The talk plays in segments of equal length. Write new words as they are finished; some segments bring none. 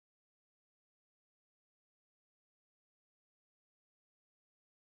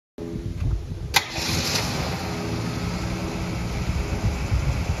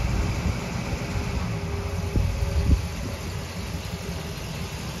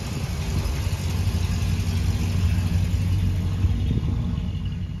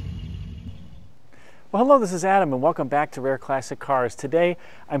Well, hello, this is Adam, and welcome back to Rare Classic Cars. Today,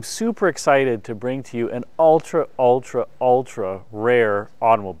 I'm super excited to bring to you an ultra rare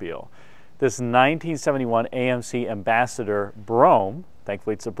automobile. This 1971 AMC Ambassador Brougham,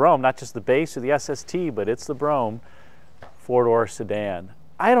 thankfully it's a Brougham, not just the base or the SST, but it's the Brougham four-door sedan.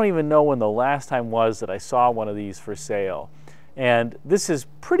 I don't even know when the last time was that I saw one of these for sale. And this is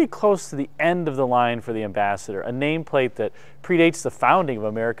pretty close to the end of the line for the Ambassador, a nameplate that predates the founding of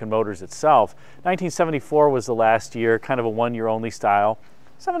American Motors itself. 1974 was the last year, kind of a one-year-only style.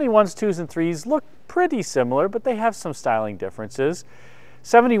 71s, 2s, and 3s look pretty similar, but they have some styling differences.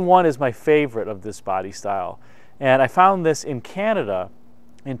 71 is my favorite of this body style. And I found this in Canada,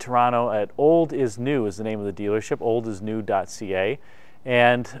 in Toronto, at Old Is New is the name of the dealership, oldisnew.ca.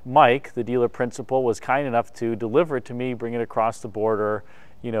 And Mike, the dealer principal, was kind enough to deliver it to me, bring it across the border,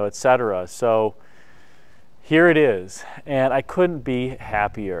 etc. So here it is, and I couldn't be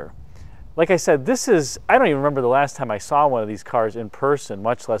happier. Like I said, I don't even remember the last time I saw one of these cars in person,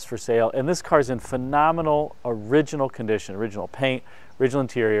 much less for sale. And this car's in phenomenal original condition, original paint, original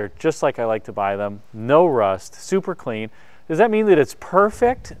interior, just like I like to buy them. No rust, super clean. Does that mean that it's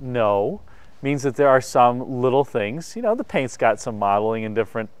perfect? No. Means that there are some little things. The paint's got some modeling in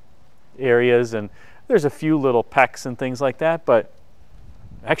different areas, and there's a few little pecks and things like that, but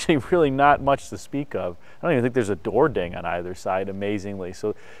actually really not much to speak of. I don't even think there's a door ding on either side, amazingly.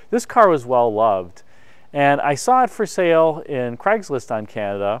 So this car was well loved. And I saw it for sale in Craigslist on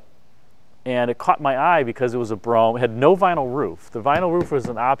Canada, and it caught my eye because it was a Brougham. It had no vinyl roof. The vinyl roof was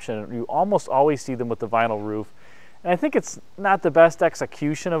an option. You almost always see them with the vinyl roof. And I think it's not the best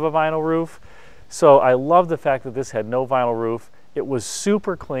execution of a vinyl roof. So I love the fact that this had no vinyl roof. It was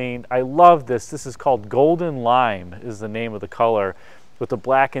super clean. I love this. This is called Golden Lime is the name of the color with the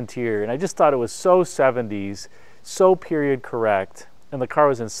black interior. And I just thought it was so 70s, so period correct. And the car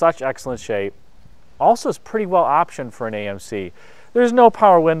was in such excellent shape. Also, it's pretty well optioned for an AMC. There's no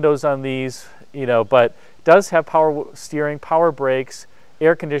power windows on these, but it does have power steering, power brakes,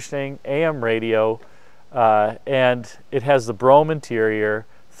 air conditioning, AM radio. And it has the Brougham interior,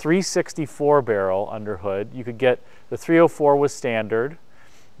 364 barrel under hood. You could get the 304 was standard,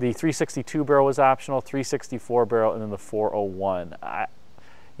 the 362 barrel was optional, 364 barrel, and then the 401. I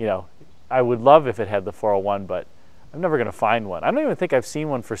would love if it had the 401, but I'm never going to find one. I don't even think I've seen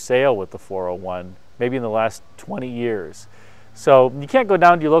one for sale with the 401, maybe in the last 20 years. So you can't go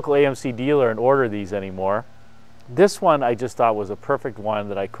down to your local AMC dealer and order these anymore. This one I just thought was a perfect one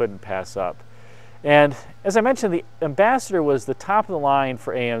that I couldn't pass up. And as I mentioned, the Ambassador was the top of the line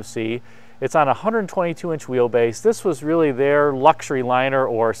for AMC. It's on a 122-inch wheelbase. This was really their luxury liner,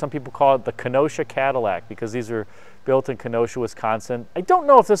 or some people call it the Kenosha Cadillac, because these are built in Kenosha, Wisconsin. I don't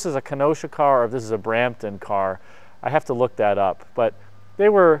know if this is a Kenosha car or if this is a Brampton car. I have to look that up. But they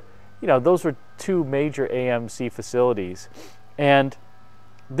were, those were two major AMC facilities. And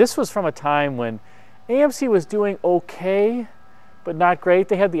this was from a time when AMC was doing okay, but not great.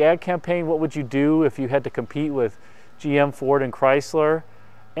 They had the ad campaign, what would you do if you had to compete with GM, Ford, and Chrysler?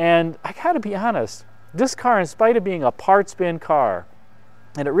 And I gotta be honest, this car, in spite of being a parts bin car,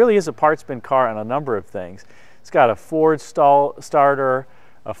 and it really is a parts bin car on a number of things. It's got a Ford starter,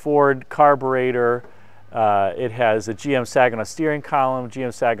 a Ford carburetor, it has a GM Saginaw steering column,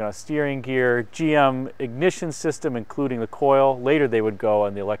 GM Saginaw steering gear, GM ignition system, including the coil. Later they would go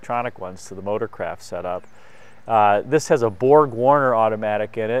on the electronic ones to the Motorcraft setup. This has a Borg-Warner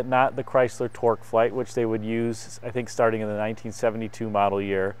automatic in it, not the Chrysler Torque Flight, which they would use, I think, starting in the 1972 model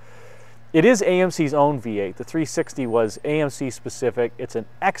year. It is AMC's own V8. The 360 was AMC specific. It's an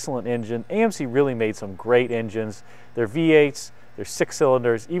excellent engine. AMC really made some great engines. Their V8s, their 6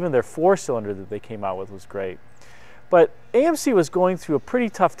 cylinders, even their 4-cylinder that they came out with was great. But AMC was going through a pretty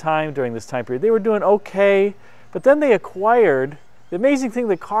tough time during this time period. They were doing okay, but then they acquired, the amazing thing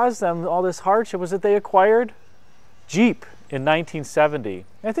that caused them all this hardship was that they acquired Jeep in 1970.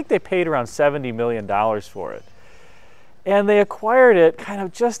 I think they paid around $70 million for it. And they acquired it kind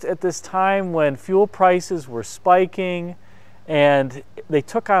of just at this time when fuel prices were spiking, and they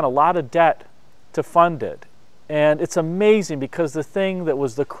took on a lot of debt to fund it. And it's amazing because the thing that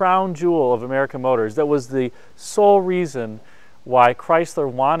was the crown jewel of American Motors, that was the sole reason why Chrysler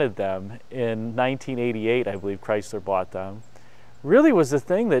wanted them in 1988, I believe Chrysler bought them, really was the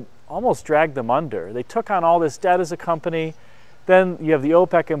thing that almost dragged them under. They took on all this debt as a company. Then you have the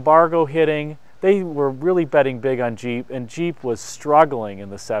OPEC embargo hitting. They were really betting big on Jeep, and Jeep was struggling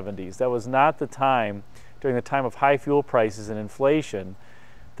in the 70s. That was not the time, during the time of high fuel prices and inflation,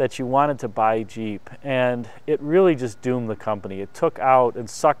 that you wanted to buy Jeep. And it really just doomed the company. It took out and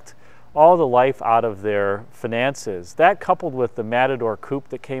sucked all the life out of their finances. That coupled with the Matador Coupe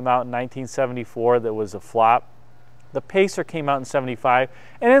that came out in 1974 that was a flop. The Pacer came out in 75,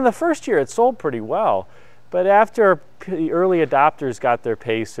 and in the first year it sold pretty well. But after the early adopters got their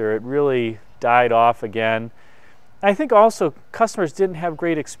Pacer, it really died off again. I think also customers didn't have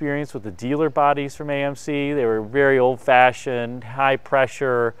great experience with the dealer bodies from AMC. They were very old-fashioned, high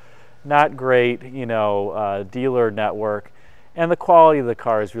pressure, not great, you know, dealer network. And the quality of the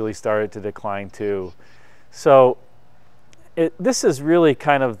cars really started to decline too. So this is really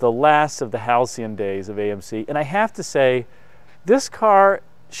kind of the last of the halcyon days of AMC. And I have to say, this car,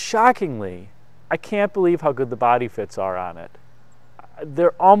 shockingly, I can't believe how good the body fits are on it.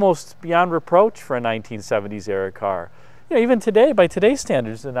 They're almost beyond reproach for a 1970s era car. You know, even today, by today's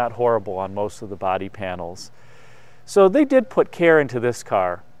standards, they're not horrible on most of the body panels. So they did put care into this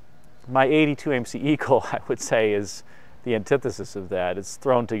car. My 82 AMC Eagle, I would say, is the antithesis of that. It's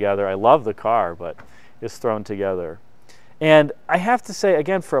thrown together. I love the car, but it's thrown together. And I have to say,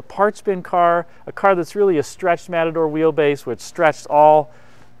 again, for a parts bin car, a car that's really a stretched Matador wheelbase, which stretched all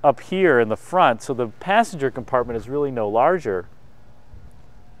up here in the front, so the passenger compartment is really no larger.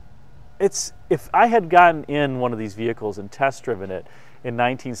 If I had gotten in one of these vehicles and test driven it in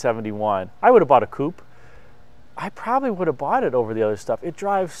 1971, I would have bought a coupe. I probably would have bought it over the other stuff. It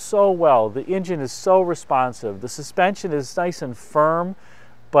drives so well. The engine is so responsive. The suspension is nice and firm,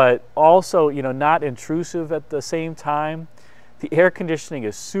 but also, you know, not intrusive at the same time. The air conditioning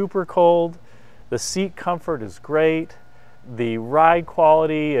is super cold. The seat comfort is great. The ride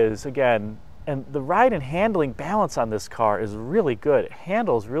quality is, again, and the ride and handling balance on this car is really good. It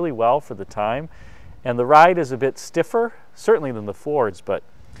handles really well for the time, and the ride is a bit stiffer, certainly than the Fords, but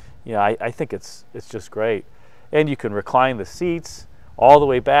you know, I think it's just great. And you can recline the seats all the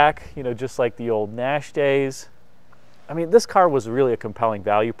way back, you know, just like the old Nash days. I mean, this car was really a compelling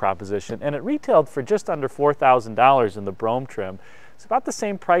value proposition, and it retailed for just under $4,000 in the Brougham trim. It's about the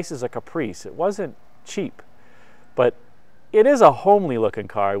same price as a Caprice. It wasn't cheap, but it is a homely looking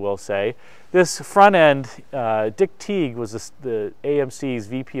car, I will say. This front end, Dick Teague was the AMC's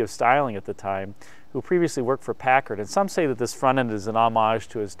VP of styling at the time, who previously worked for Packard, and some say that this front end is an homage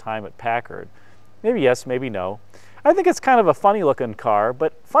to his time at Packard. Maybe yes, maybe no. I think it's kind of a funny looking car,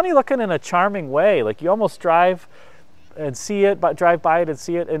 but funny looking in a charming way. Like you almost drive and see it, but drive by it and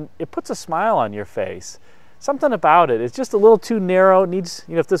see it, and it puts a smile on your face. Something about it. It's just a little too narrow. It needs,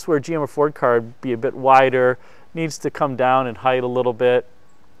 you know, if this were a GM or Ford car, it'd be a bit wider. Needs to come down in height a little bit,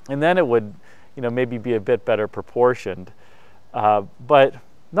 and then it would, you know, maybe be a bit better proportioned. But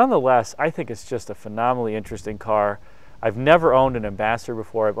nonetheless, I think it's just a phenomenally interesting car. I've never owned an Ambassador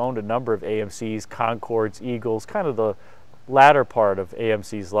before. I've owned a number of AMCs, Concords, Eagles, kind of the latter part of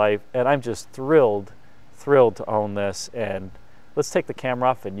AMC's life, and I'm just thrilled to own this. And let's take the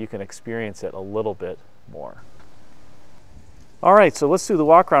camera off and you can experience it a little bit more. All right, so let's do the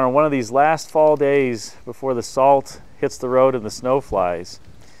walk around on one of these last fall days before the salt hits the road and the snow flies.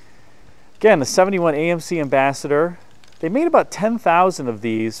 Again, the 71 AMC Ambassador. They made about 10,000 of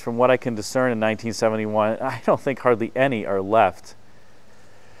these from what I can discern in 1971. I don't think hardly any are left,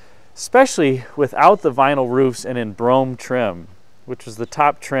 especially without the vinyl roofs and in Brougham trim, which was the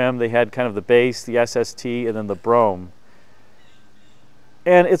top trim. They had kind of the base, the SST, and then the Brougham.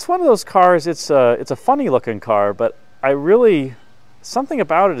 And it's one of those cars, it's a funny looking car, but something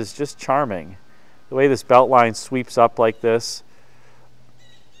about it is just charming. The way this belt line sweeps up like this,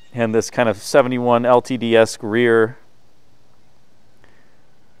 and this kind of 71 LTD-esque rear.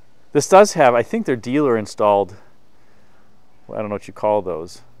 This does have, I think their dealer installed, well, I don't know what you call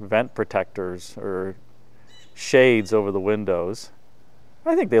those, vent protectors or shades over the windows.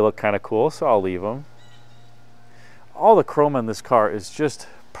 I think they look kind of cool, so I'll leave them. All the chrome on this car is just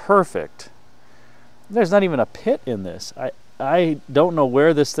perfect. There's not even a pit in this. I don't know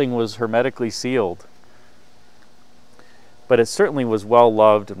where this thing was hermetically sealed, but it certainly was well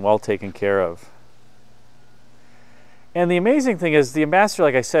loved and well taken care of. And the amazing thing is the Ambassador,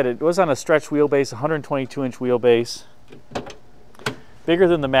 like I said, it was on a stretch wheelbase, 122-inch wheelbase, bigger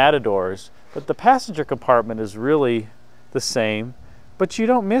than the Matadors, but the passenger compartment is really the same. But you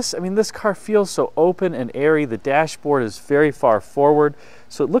don't miss, I mean, this car feels so open and airy. The dashboard is very far forward,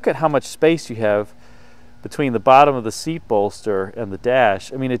 so look at how much space you have between the bottom of the seat bolster and the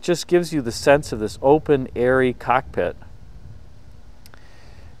dash. I mean, it just gives you the sense of this open, airy cockpit.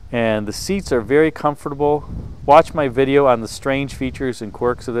 And the seats are very comfortable. Watch my video on the strange features and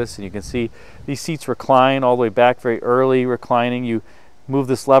quirks of this, and you can see these seats recline all the way back, very early reclining. You move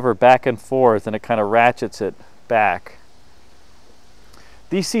this lever back and forth, and it kind of ratchets it back.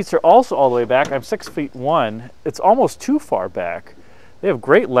 These seats are also all the way back. I'm 6'1". It's almost too far back. They have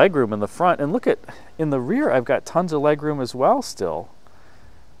great legroom in the front, and look at in the rear I've got tons of legroom as well still.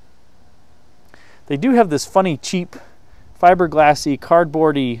 They do have this funny cheap fiberglassy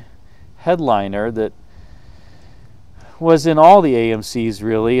cardboardy headliner that was in all the AMCs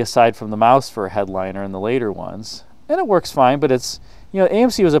really, aside from the mouse for a headliner in the later ones. And it works fine, but it's, you know,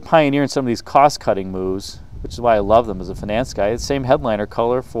 AMC was a pioneer in some of these cost-cutting moves, which is why I love them as a finance guy. It's the same headliner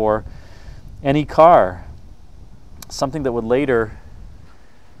color for any car. Something that would later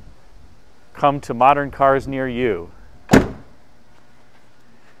come to modern cars near you.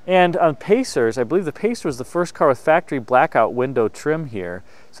 And on Pacers, I believe the Pacer was the first car with factory blackout window trim here,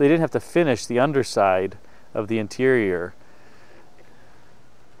 so they didn't have to finish the underside of the interior.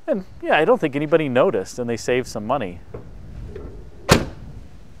 And yeah, I don't think anybody noticed, and they saved some money.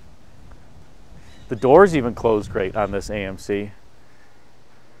 The doors even close great on this AMC.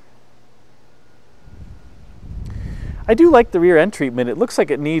 I do like the rear end treatment. It looks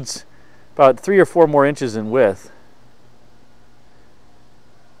like it needs about 3 or 4 more inches in width.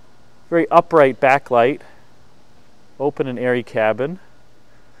 Very upright backlight, open and airy cabin.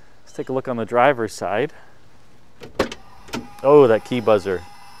 Let's take a look on the driver's side. Oh, that key buzzer.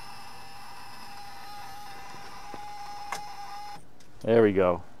 There we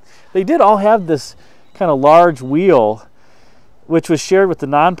go. They did all have this kind of large wheel, which was shared with the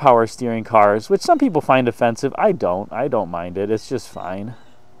non-power steering cars, which some people find offensive. I don't mind it. It's just fine.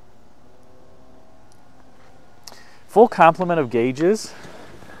 Full complement of gauges.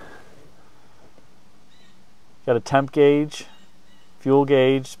 Got a temp gauge, fuel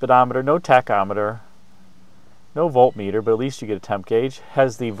gauge, speedometer, no tachometer, no voltmeter, but at least you get a temp gauge.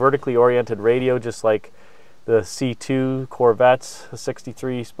 Has the vertically oriented radio just like the C2 Corvettes, a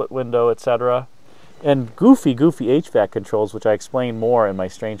 63 split window, etc. And goofy HVAC controls, which I explain more in my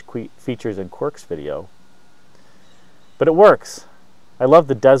strange features and quirks video. But it works. I love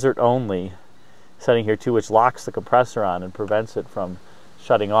the desert only setting here too, which locks the compressor on and prevents it from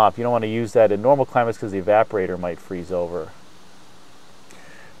shutting off. You don't want to use that in normal climates because the evaporator might freeze over.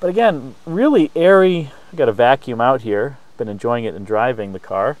 But again, really airy. I've got a vacuum out here. Been enjoying it and driving the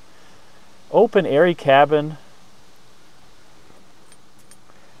car. Open, airy cabin.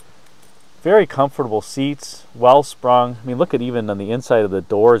 Very comfortable seats, well sprung. I mean, look at even on the inside of the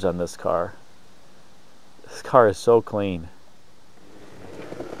doors on this car. This car is so clean.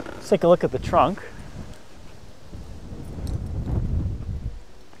 Let's take a look at the trunk.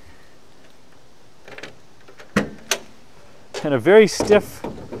 And a very stiff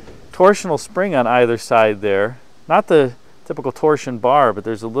torsional spring on either side there. Not the typical torsion bar, but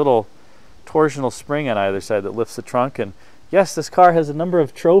there's a little torsional spring on either side that lifts the trunk. And yes, this car has a number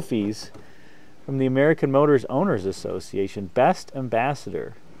of trophies from the American Motors Owners Association. Best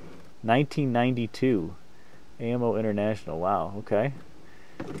Ambassador, 1992. AMO International. Wow, okay.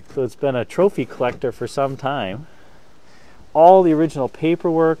 So it's been a trophy collector for some time. All the original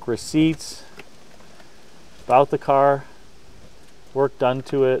paperwork, receipts about the car, work done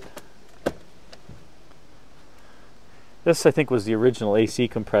to it. This, I think, was the original AC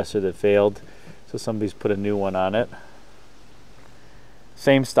compressor that failed, so somebody's put a new one on it.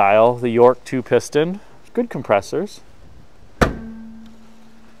 Same style, the York 2-piston. Good compressors.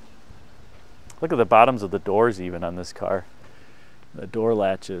 Look at the bottoms of the doors even on this car. The door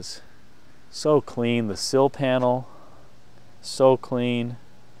latches. So clean. The sill panel, so clean.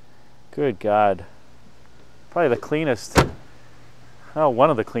 Good God. Probably the cleanest, oh, one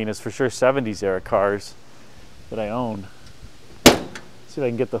of the cleanest for sure 70s era cars that I own. Let's see if I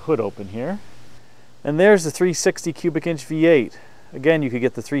can get the hood open here. And there's the 360 cubic inch V8. Again, you could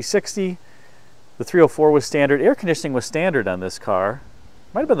get the 360. The 304 was standard. Air conditioning was standard on this car.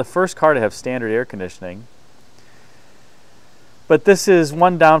 Might have been the first car to have standard air conditioning. But this is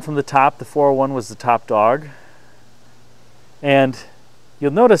one down from the top. The 401 was the top dog. And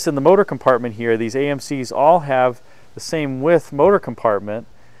you'll notice in the motor compartment here, these AMCs all have the same width motor compartment.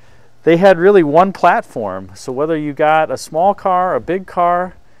 They had really one platform. So whether you got a small car, a big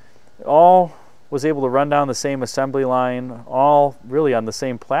car, it all was able to run down the same assembly line, all really on the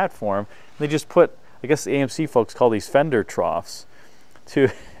same platform. They just put, I guess the AMC folks call these fender troughs, to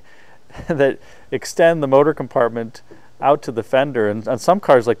that extend the motor compartment out to the fender. And on some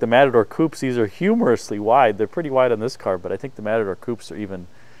cars like the Matador Coupes, these are humorously wide. They're pretty wide on this car, but I think the Matador Coupes are even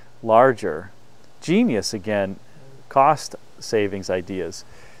larger. Genius, again, cost savings ideas.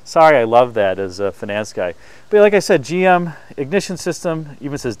 Sorry, I love that as a finance guy. But like I said, GM ignition system,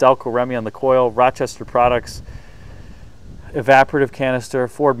 even says Delco Remy on the coil, Rochester Products, evaporative canister,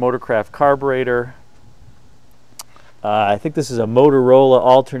 Ford Motorcraft carburetor. I think this is a Motorola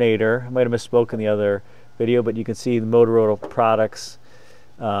alternator. I might have misspoken in the other video, but you can see the Motorola Products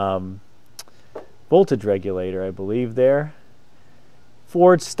voltage regulator, I believe there.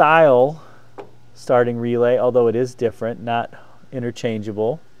 Ford style starting relay, although it is different, not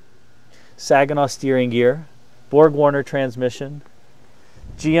interchangeable. Saginaw steering gear, Borg-Warner transmission,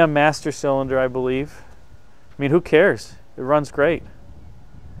 GM master cylinder, I believe. I mean, who cares? It runs great.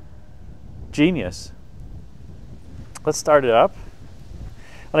 Genius. Let's start it up.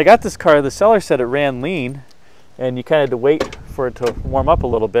 When I got this car, the seller said it ran lean, and you kind of had to wait for it to warm up a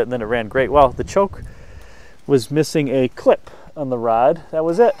little bit, and then it ran great. Well, the choke was missing a clip on the rod. That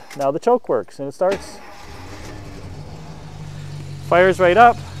was it. Now the choke works, and it starts. Fires right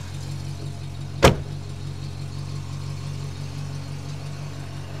up.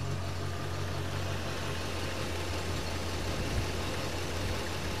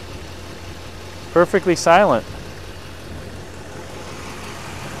 Perfectly silent.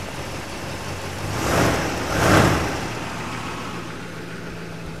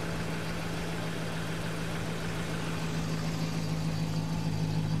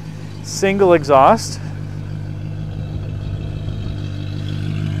 Single exhaust.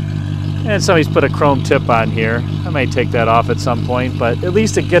 And somebody's put a chrome tip on here. I might take that off at some point, but at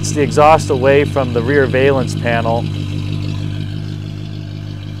least it gets the exhaust away from the rear valence panel.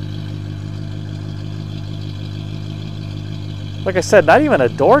 Like I said, not even a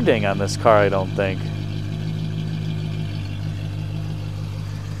door ding on this car, I don't think.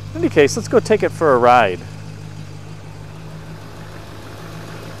 In any case, let's go take it for a ride.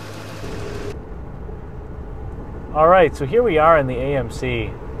 All right, so here we are in the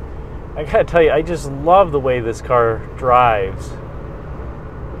AMC. I gotta tell you, I just love the way this car drives.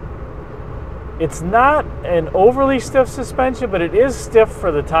 It's not an overly stiff suspension, but it is stiff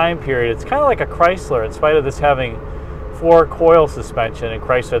for the time period. It's kind of like a Chrysler, in spite of this having 4-coil suspension, and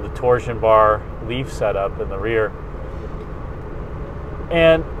Chrysler had the torsion bar leaf setup in the rear.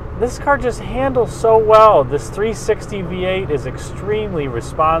 And this car just handles so well. This 360 V8 is extremely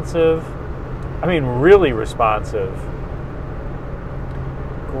responsive. I mean, really responsive.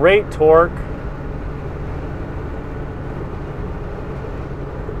 Great torque.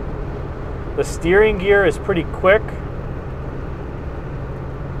 The steering gear is pretty quick.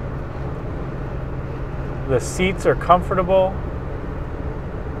 The seats are comfortable.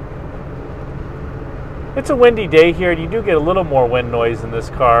 It's a windy day here, and you do get a little more wind noise in this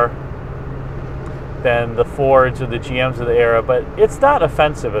car than the Fords or the GMs of the era, but it's not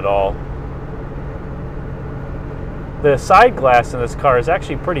offensive at all. The side glass in this car is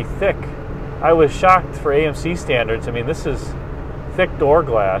actually pretty thick. I was shocked for AMC standards. I mean, this is thick door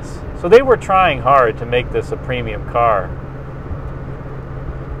glass. So they were trying hard to make this a premium car.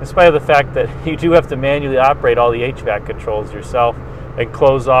 In spite of the fact that you do have to manually operate all the HVAC controls yourself and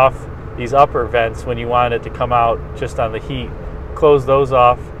close off these upper vents when you want it to come out just on the heat. Close those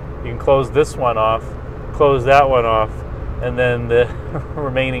off. You can close this one off, close that one off, and then the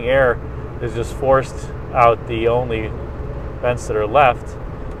remaining air is just forced out the only vents that are left,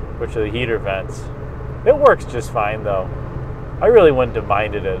 which are the heater vents. It works just fine though. I really wouldn't have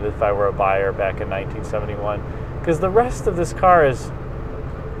minded it if I were a buyer back in 1971, because the rest of this car is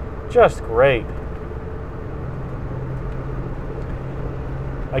just great.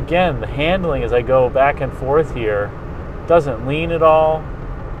 Again, the handling as I go back and forth here doesn't lean at all.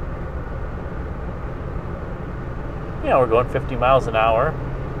 You know, we're going 50 miles an hour.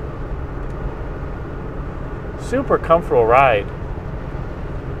 Super comfortable ride.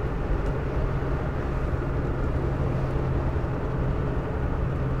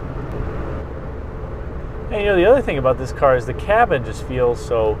 And you know, the other thing about this car is the cabin just feels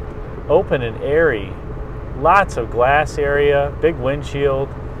so open and airy. Lots of glass area, big windshield,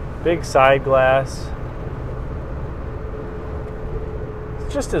 big side glass. It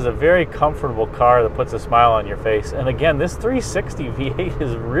just is a very comfortable car that puts a smile on your face. And again, this 360 V8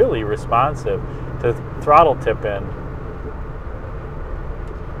 is really responsive to throttle tip in.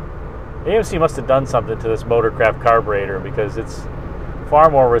 AMC must have done something to this Motorcraft carburetor, because it's far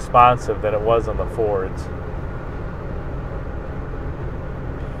more responsive than it was on the Fords.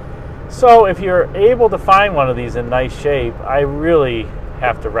 So if you're able to find one of these in nice shape, I really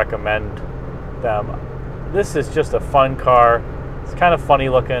have to recommend them. This is just a fun car. It's kind of funny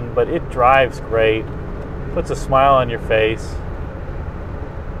looking, but it drives great. Puts a smile on your face.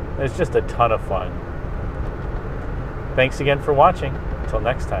 It's just a ton of fun. Thanks again for watching. Until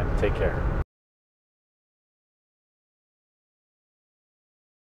next time, take care.